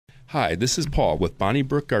Hi, this is Paul with Bonnie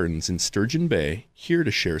Brook Gardens in Sturgeon Bay, here to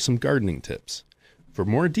share some gardening tips. For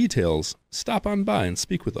more details, stop on by and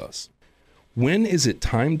speak with us. When is it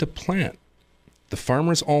time to plant? The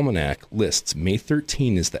Farmer's Almanac lists May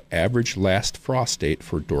 13 as the average last frost date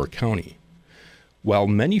for Door County. While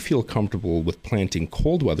many feel comfortable with planting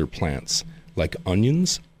cold weather plants like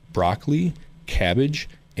onions, broccoli, cabbage,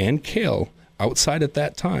 and kale outside at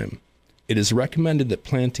that time, it is recommended that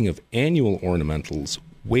planting of annual ornamentals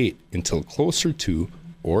wait until closer to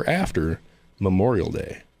or after Memorial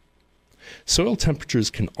Day. Soil temperatures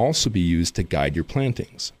can also be used to guide your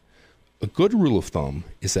plantings. A good rule of thumb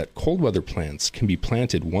is that cold weather plants can be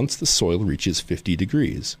planted once the soil reaches 50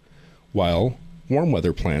 degrees, while warm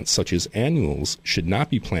weather plants such as annuals should not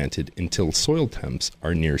be planted until soil temps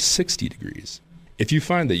are near 60 degrees. If you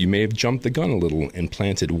find that you may have jumped the gun a little and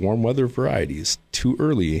planted warm weather varieties too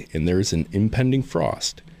early and there is an impending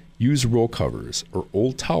frost, use roll covers or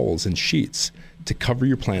old towels and sheets to cover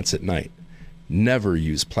your plants at night. Never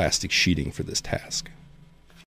use plastic sheeting for this task.